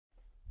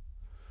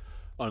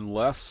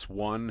Unless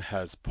one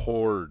has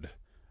poured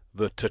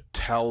the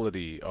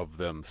totality of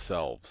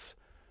themselves,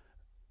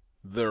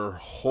 their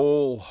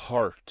whole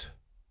heart,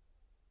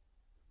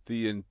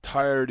 the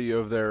entirety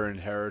of their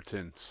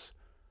inheritance,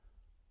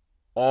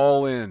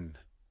 all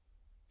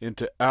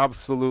into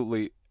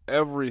absolutely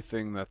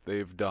everything that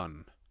they've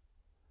done,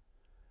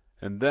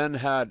 and then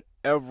had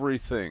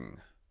everything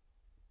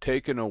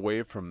taken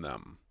away from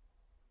them,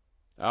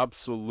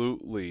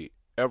 absolutely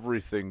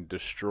everything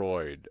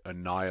destroyed,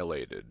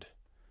 annihilated,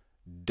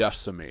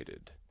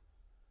 decimated.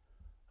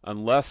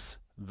 Unless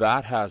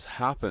that has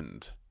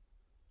happened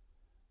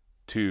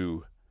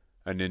to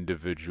an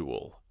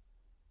individual,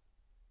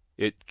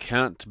 it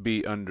can't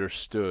be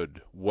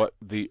understood what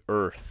the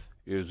earth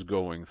is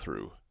going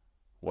through,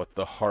 what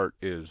the heart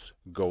is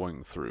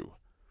going through.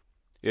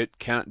 It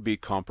can't be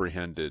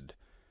comprehended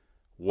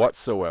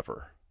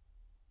whatsoever.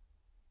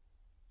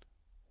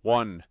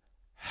 One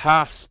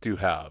has to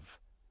have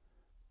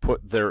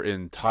put their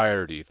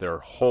entirety, their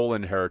whole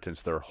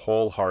inheritance, their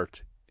whole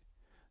heart,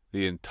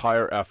 the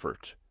entire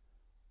effort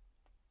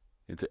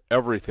into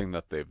everything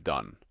that they've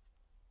done.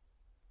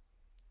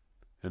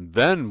 And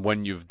then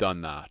when you've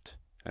done that,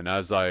 and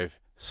as I've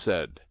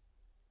said,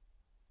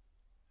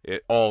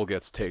 it all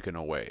gets taken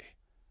away.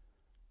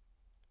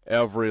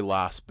 Every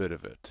last bit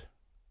of it.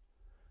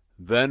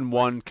 Then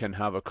one can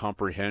have a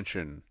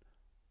comprehension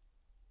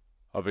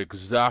of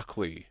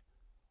exactly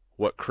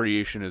what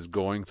creation is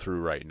going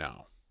through right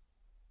now.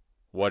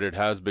 What it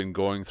has been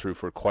going through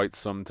for quite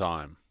some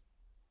time.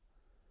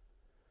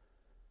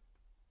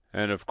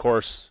 And of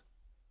course,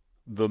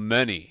 the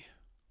many,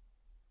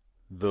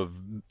 the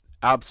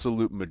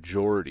absolute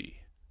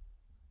majority,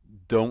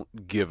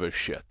 don't give a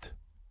shit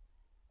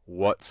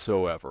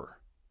whatsoever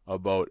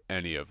about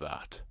any of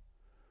that.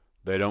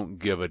 They don't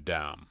give a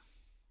damn.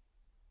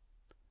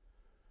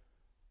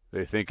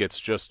 They think it's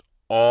just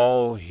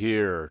all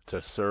here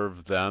to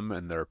serve them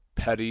and their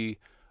petty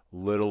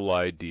little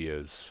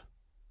ideas.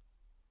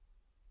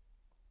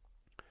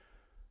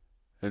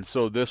 And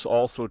so this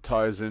also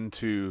ties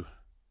into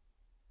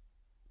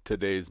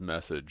today's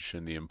message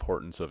and the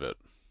importance of it.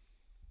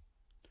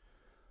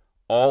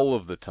 All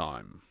of the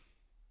time,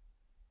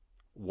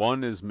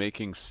 one is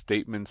making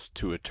statements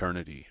to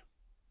eternity.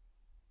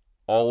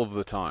 All of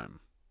the time.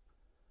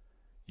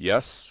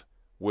 Yes,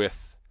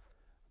 with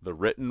the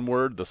written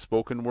word, the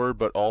spoken word,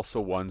 but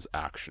also one's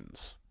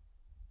actions.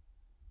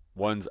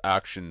 One's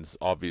actions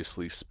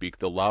obviously speak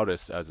the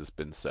loudest, as has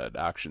been said.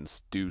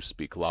 Actions do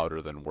speak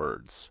louder than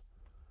words.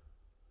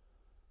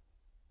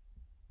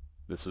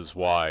 This is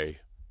why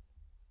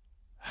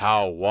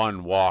how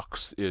one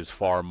walks is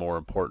far more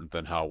important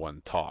than how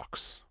one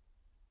talks.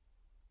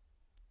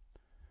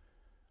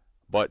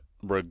 But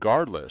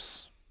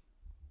regardless,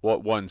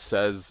 what one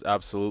says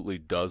absolutely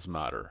does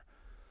matter.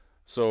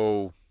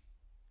 So,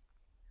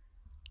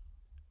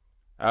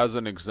 as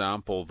an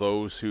example,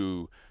 those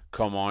who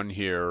come on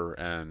here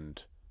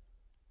and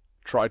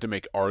try to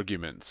make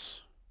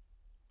arguments,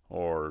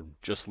 or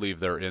just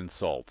leave their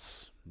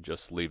insults,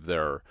 just leave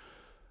their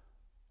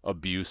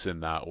abuse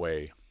in that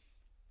way.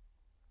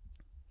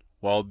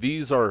 While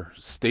these are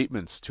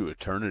statements to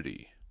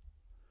eternity,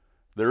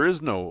 there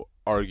is no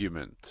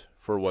argument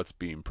for what's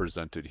being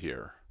presented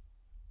here.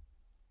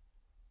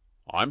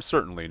 I'm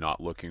certainly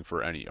not looking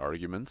for any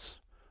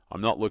arguments.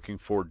 I'm not looking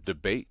for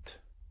debate.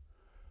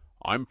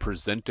 I'm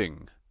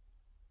presenting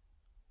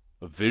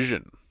a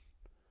vision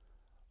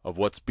of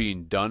what's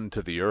being done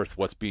to the earth,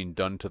 what's being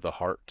done to the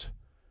heart,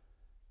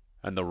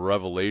 and the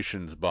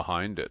revelations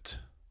behind it.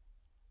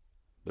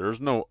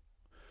 There's no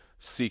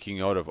seeking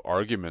out of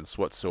arguments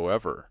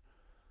whatsoever.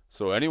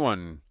 So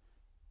anyone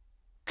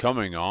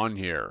coming on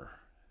here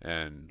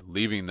and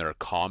leaving their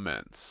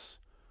comments,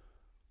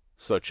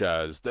 such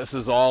as, "This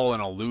is all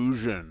an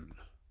illusion."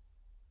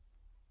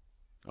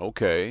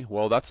 Okay,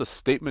 well, that's a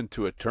statement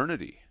to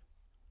eternity.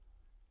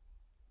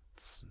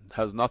 It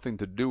has nothing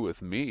to do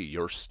with me,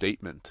 your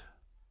statement.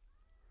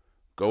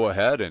 Go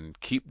ahead and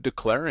keep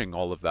declaring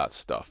all of that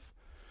stuff.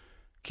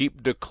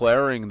 Keep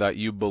declaring that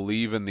you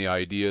believe in the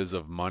ideas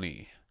of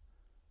money.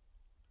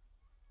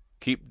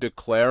 Keep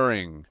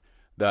declaring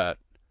that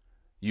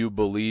you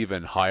believe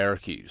in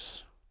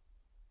hierarchies.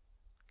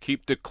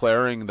 Keep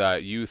declaring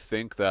that you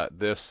think that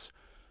this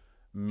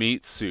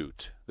meat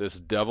suit, this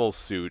devil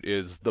suit,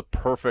 is the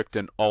perfect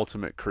and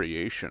ultimate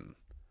creation.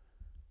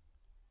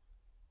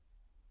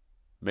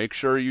 Make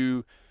sure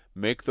you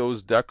make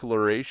those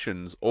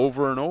declarations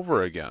over and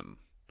over again.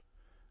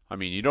 I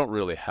mean, you don't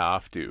really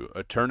have to.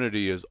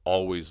 Eternity is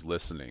always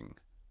listening.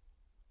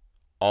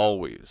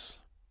 Always.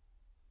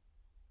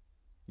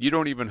 You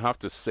don't even have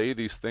to say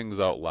these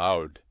things out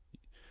loud.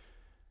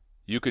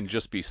 You can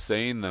just be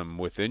saying them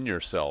within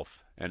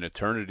yourself, and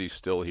eternity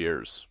still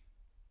hears.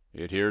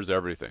 It hears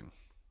everything.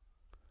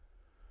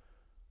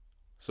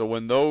 So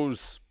when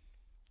those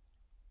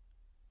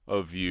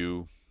of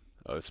you,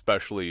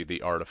 especially the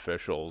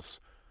artificials,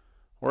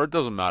 or it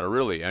doesn't matter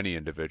really, any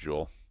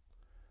individual,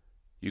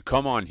 you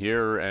come on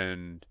here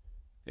and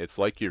it's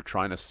like you're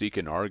trying to seek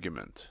an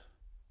argument.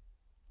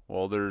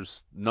 Well,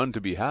 there's none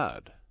to be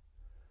had.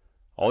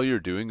 All you're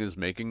doing is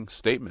making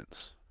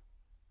statements.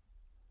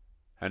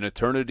 And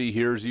eternity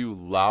hears you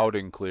loud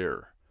and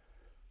clear.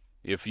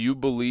 If you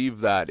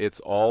believe that it's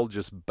all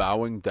just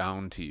bowing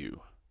down to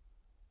you,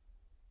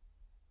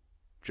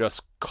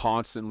 just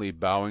constantly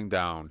bowing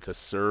down to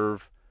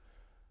serve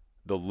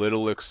the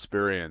little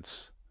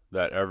experience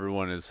that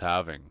everyone is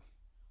having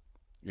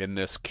in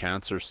this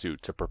cancer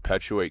suit to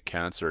perpetuate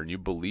cancer, and you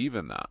believe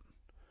in that,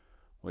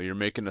 well, you're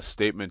making a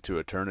statement to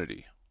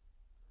eternity.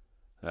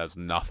 It has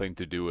nothing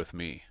to do with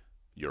me,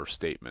 your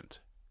statement.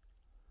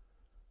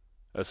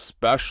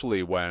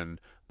 Especially when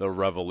the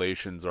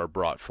revelations are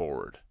brought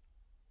forward.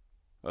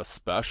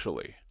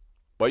 Especially.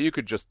 But you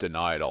could just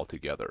deny it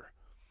altogether.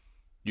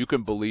 You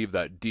can believe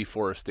that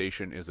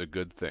deforestation is a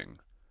good thing.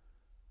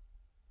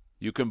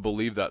 You can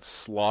believe that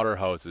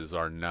slaughterhouses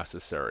are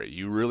necessary.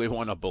 You really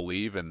want to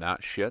believe in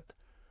that shit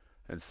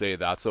and say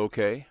that's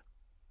okay?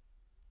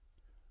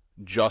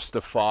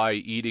 Justify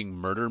eating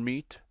murder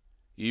meat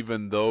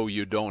even though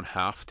you don't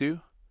have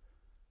to?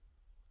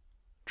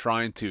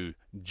 Trying to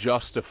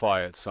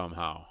justify it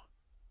somehow.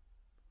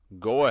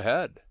 Go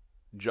ahead.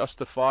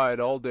 Justify it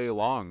all day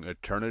long.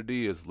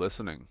 Eternity is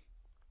listening.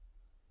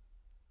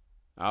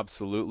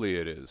 Absolutely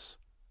it is.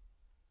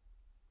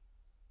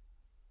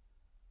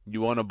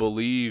 You want to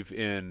believe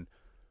in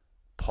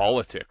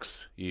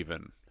politics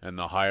even, and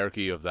the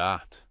hierarchy of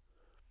that.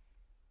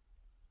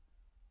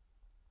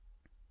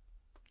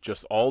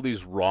 Just all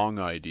these wrong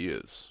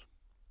ideas.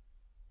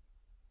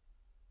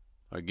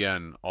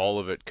 Again, all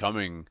of it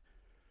coming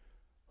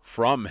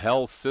from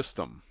hell's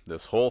system.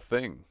 This whole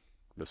thing,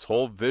 this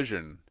whole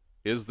vision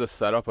is the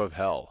setup of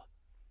hell.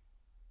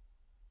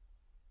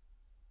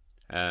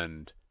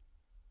 And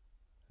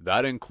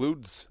that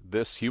includes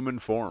this human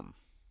form.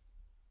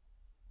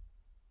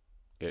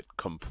 It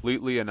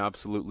completely and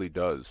absolutely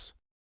does.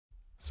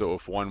 So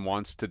if one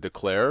wants to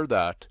declare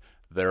that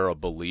they're a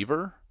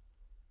believer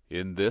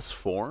in this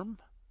form,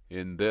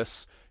 in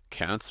this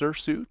cancer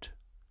suit,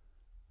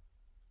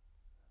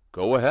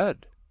 go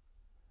ahead.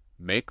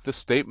 Make the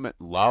statement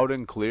loud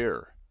and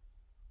clear.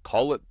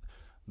 Call it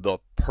the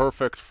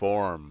perfect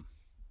form,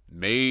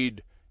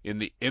 made in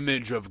the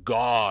image of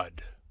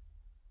God.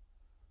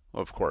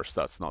 Of course,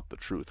 that's not the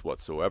truth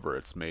whatsoever.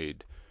 It's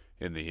made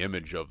in the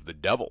image of the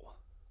devil,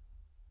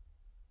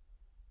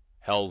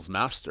 hell's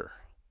master.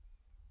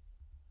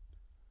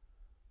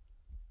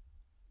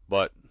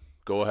 But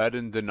go ahead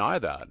and deny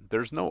that.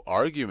 There's no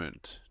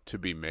argument to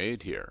be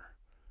made here.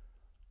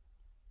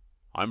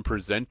 I'm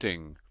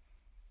presenting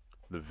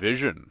the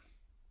vision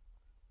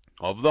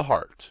of the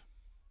heart,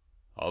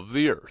 of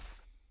the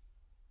earth.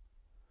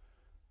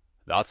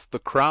 That's the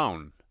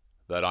crown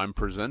that I'm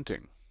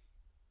presenting.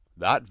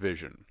 That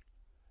vision.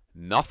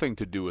 Nothing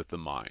to do with the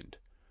mind.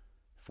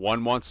 If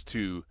one wants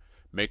to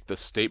make the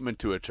statement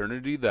to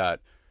eternity that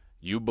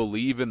you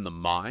believe in the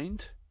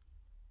mind,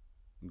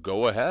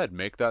 go ahead,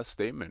 make that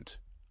statement.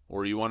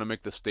 Or you want to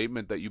make the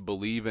statement that you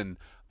believe in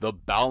the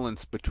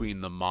balance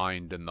between the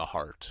mind and the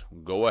heart.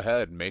 Go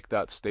ahead, make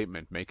that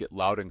statement. Make it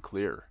loud and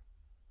clear.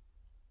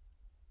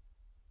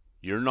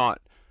 You're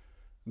not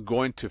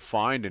going to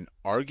find an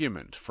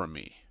argument from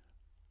me,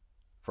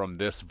 from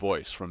this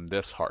voice, from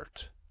this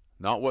heart.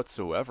 Not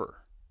whatsoever.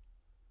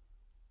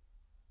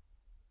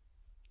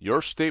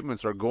 Your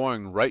statements are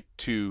going right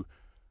to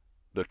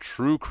the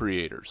true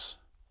creators.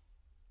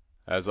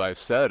 As I've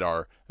said,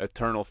 our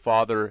eternal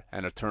Father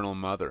and eternal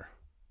Mother.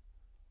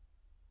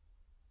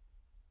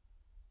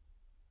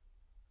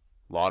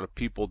 A lot of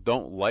people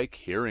don't like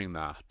hearing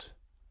that.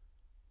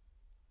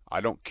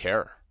 I don't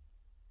care.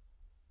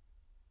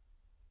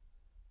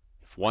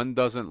 If one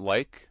doesn't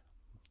like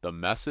the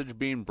message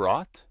being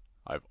brought,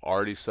 I've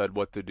already said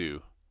what to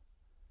do.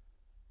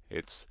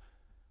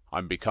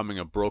 I'm becoming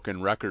a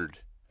broken record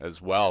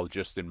as well,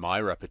 just in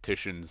my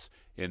repetitions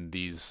in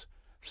these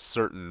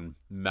certain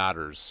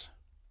matters.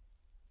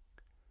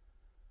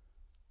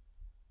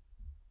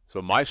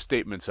 So my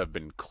statements have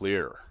been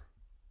clear.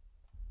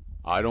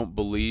 I don't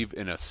believe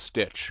in a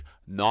stitch,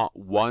 not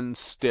one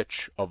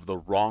stitch of the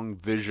wrong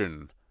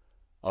vision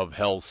of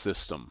hell's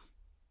system.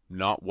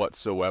 Not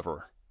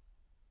whatsoever.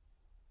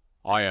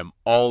 I am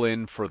all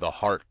in for the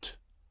heart.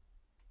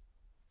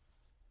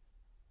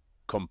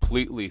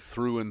 Completely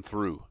through and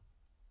through.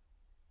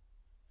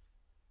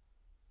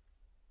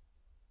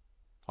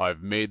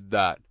 I've made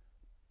that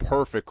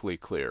perfectly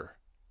clear.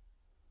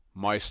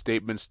 My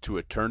statements to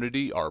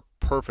eternity are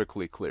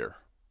perfectly clear.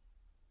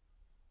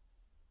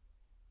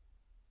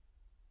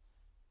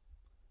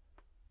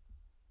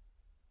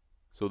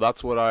 So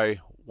that's what I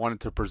wanted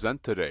to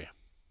present today.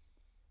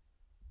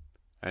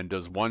 And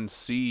does one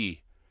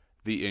see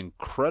the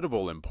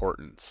incredible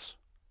importance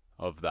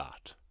of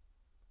that?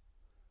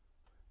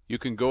 You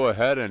can go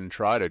ahead and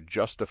try to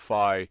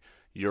justify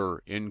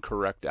your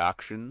incorrect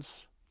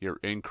actions, your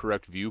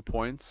incorrect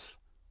viewpoints,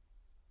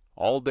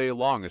 all day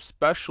long,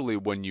 especially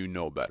when you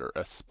know better,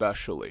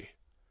 especially,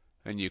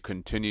 and you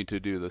continue to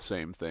do the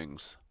same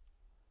things.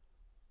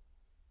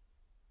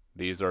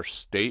 These are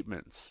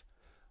statements,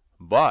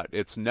 but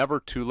it's never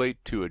too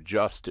late to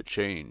adjust, to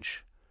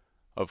change.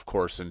 of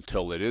course,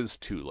 until it is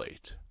too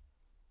late.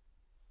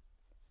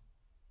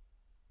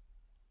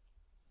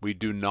 We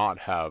do not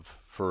have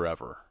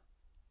forever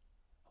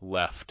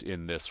left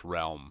in this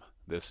realm,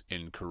 this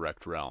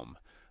incorrect realm.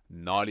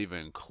 Not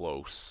even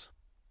close.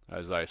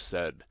 As I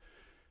said,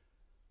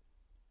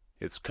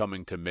 it's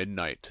coming to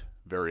midnight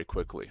very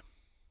quickly.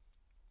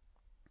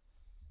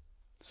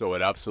 So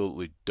it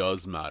absolutely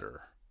does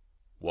matter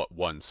what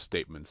one's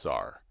statements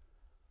are.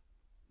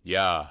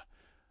 Yeah,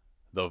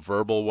 the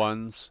verbal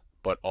ones,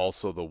 but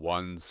also the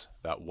ones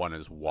that one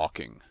is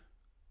walking.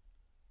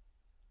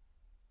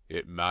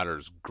 It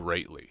matters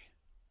greatly.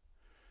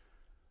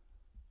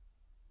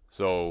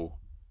 So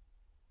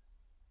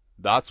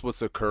that's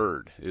what's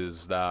occurred,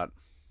 is that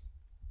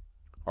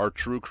our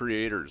true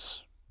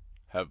creators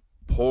have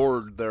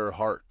poured their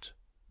heart,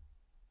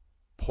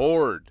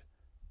 poured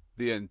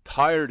the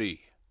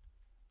entirety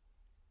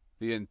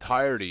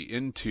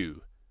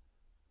into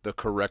the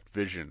correct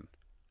vision.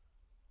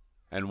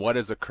 And what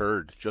has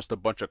occurred? Just a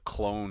bunch of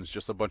clones,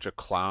 just a bunch of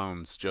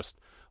clowns, just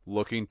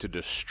looking to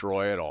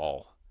destroy it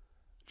all.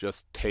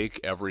 Just take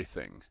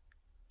everything.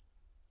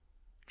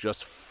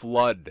 Just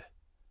flood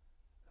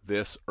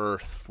this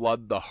earth,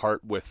 flood the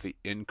heart with the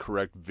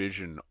incorrect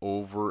vision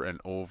over and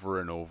over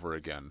and over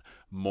again.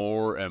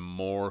 More and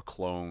more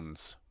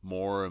clones,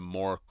 more and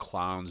more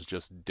clowns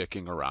just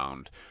dicking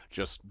around,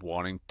 just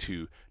wanting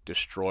to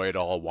destroy it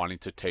all, wanting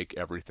to take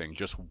everything,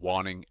 just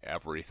wanting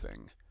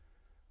everything.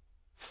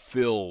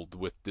 Filled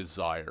with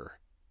desire.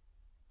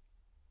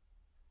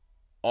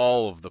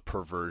 All of the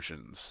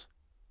perversions.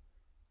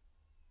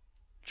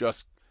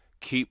 Just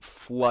keep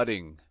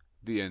flooding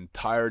the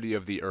entirety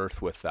of the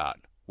earth with that.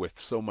 With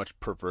so much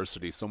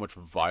perversity, so much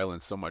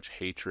violence, so much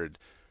hatred,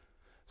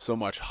 so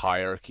much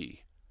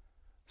hierarchy,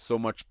 so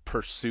much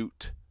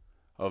pursuit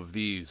of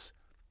these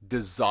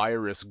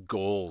desirous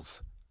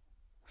goals,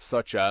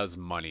 such as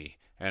money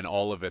and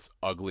all of its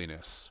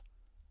ugliness.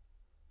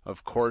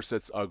 Of course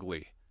it's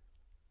ugly.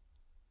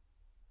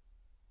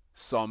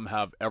 Some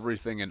have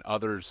everything and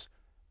others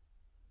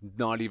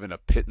not even a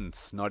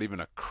pittance, not even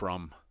a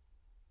crumb.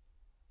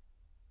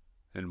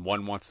 And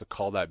one wants to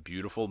call that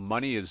beautiful.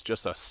 Money is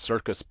just a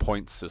circus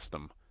point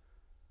system.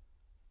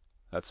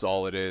 That's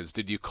all it is.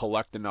 Did you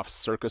collect enough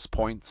circus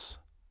points?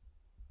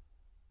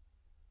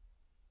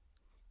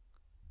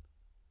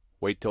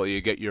 Wait till you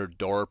get your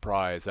door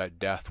prize at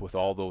death with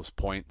all those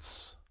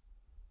points.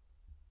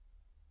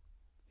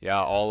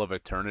 Yeah, all of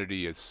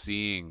eternity is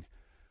seeing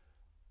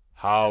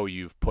how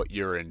you've put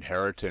your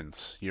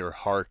inheritance, your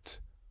heart,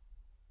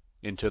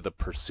 into the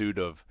pursuit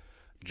of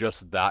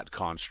just that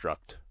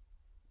construct.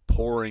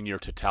 Pouring your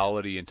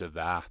totality into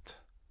that.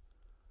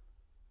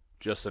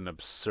 Just an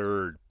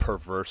absurd,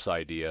 perverse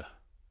idea.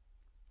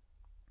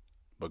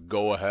 But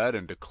go ahead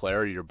and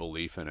declare your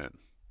belief in it.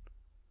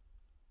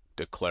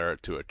 Declare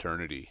it to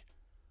eternity.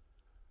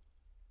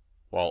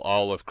 While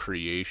all of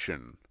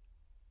creation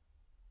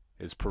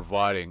is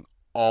providing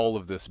all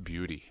of this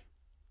beauty.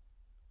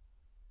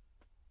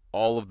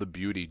 All of the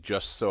beauty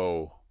just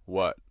so,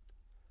 what?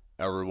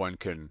 Everyone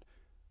can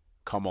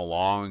come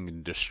along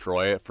and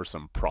destroy it for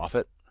some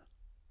profit?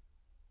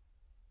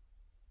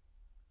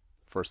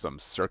 For some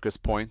circus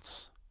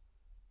points?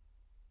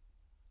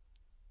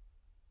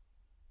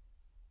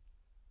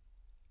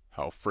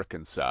 How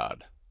frickin'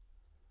 sad.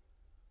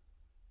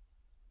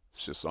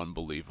 It's just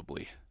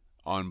unbelievably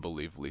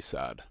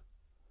sad.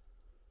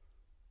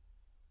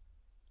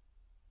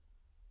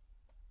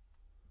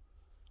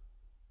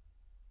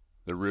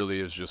 There really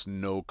is just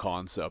no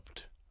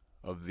concept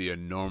of the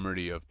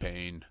enormity of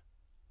pain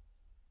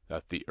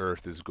that the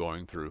earth is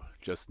going through.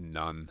 Just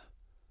none.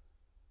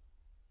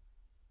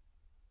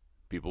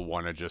 People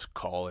want to just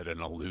call it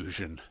an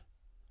illusion.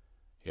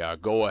 Yeah,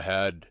 go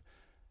ahead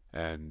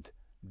and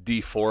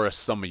deforest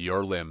some of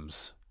your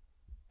limbs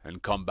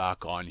and come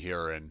back on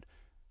here and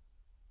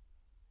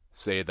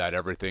say that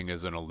everything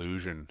is an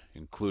illusion,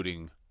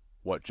 including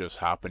what just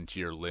happened to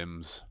your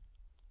limbs.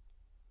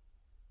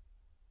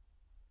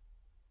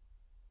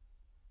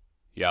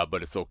 Yeah,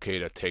 but it's okay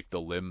to take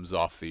the limbs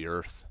off the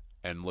earth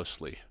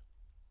endlessly.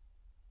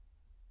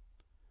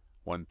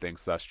 One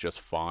thinks that's just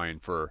fine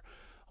for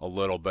a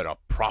little bit of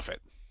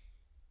profit.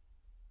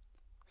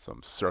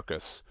 Some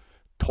circus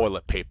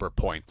toilet paper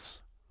points.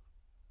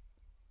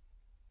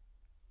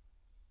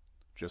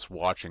 Just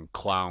watching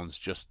clowns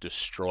just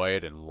destroy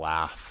it and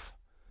laugh.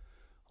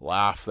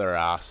 Laugh their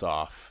ass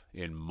off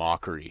in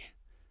mockery.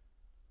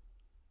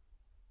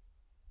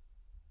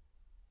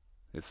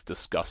 It's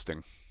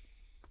disgusting.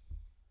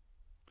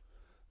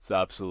 It's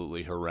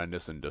absolutely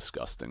horrendous and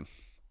disgusting.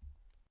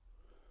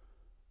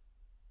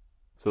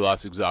 So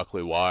that's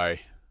exactly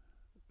why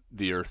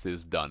the earth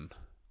is done.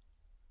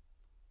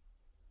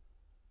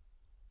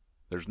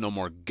 There's no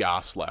more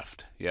gas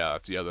left. Yeah,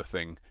 that's the other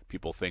thing.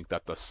 People think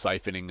that the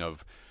siphoning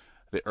of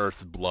the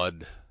earth's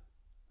blood,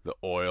 the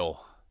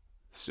oil,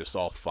 it's just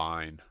all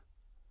fine.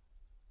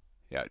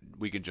 Yeah,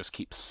 we can just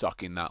keep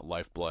sucking that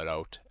lifeblood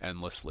out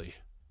endlessly.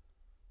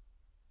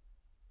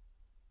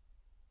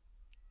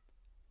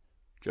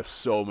 Just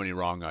so many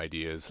wrong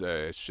ideas.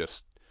 It's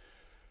just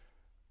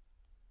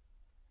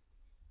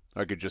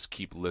I could just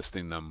keep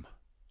listing them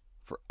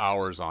for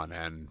hours on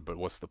end, but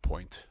what's the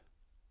point?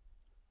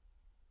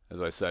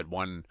 As I said,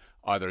 one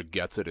either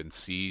gets it and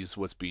sees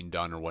what's being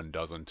done or one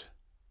doesn't.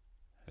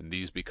 And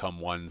these become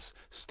one's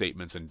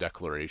statements and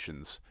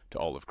declarations to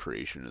all of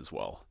creation as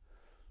well.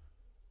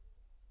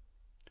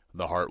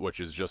 The heart which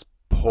is just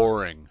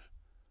pouring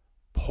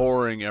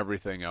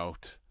everything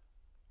out.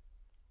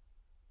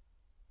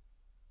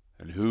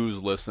 And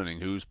who's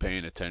listening, who's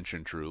paying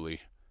attention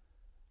truly,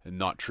 and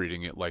not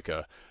treating it like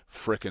a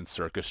frickin'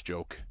 circus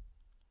joke.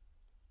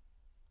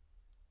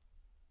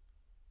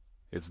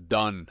 It's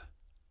done.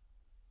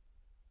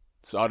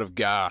 It's out of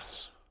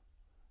gas.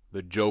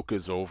 The joke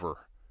is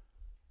over.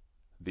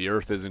 The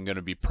earth isn't going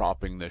to be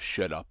propping this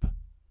shit up,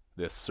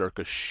 this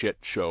circus shit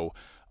show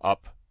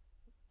up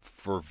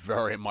for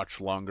very much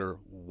longer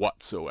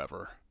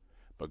whatsoever.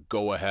 But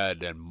go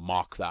ahead and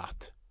mock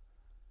that.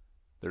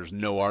 There's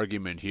no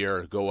argument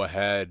here. Go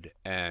ahead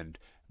and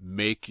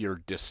make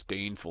your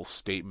disdainful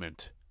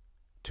statement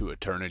to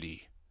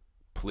eternity.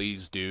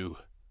 Please do.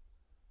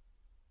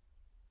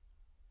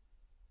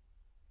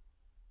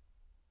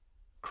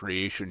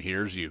 Creation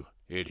hears you.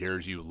 It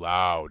hears you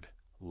loud,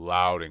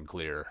 loud and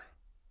clear.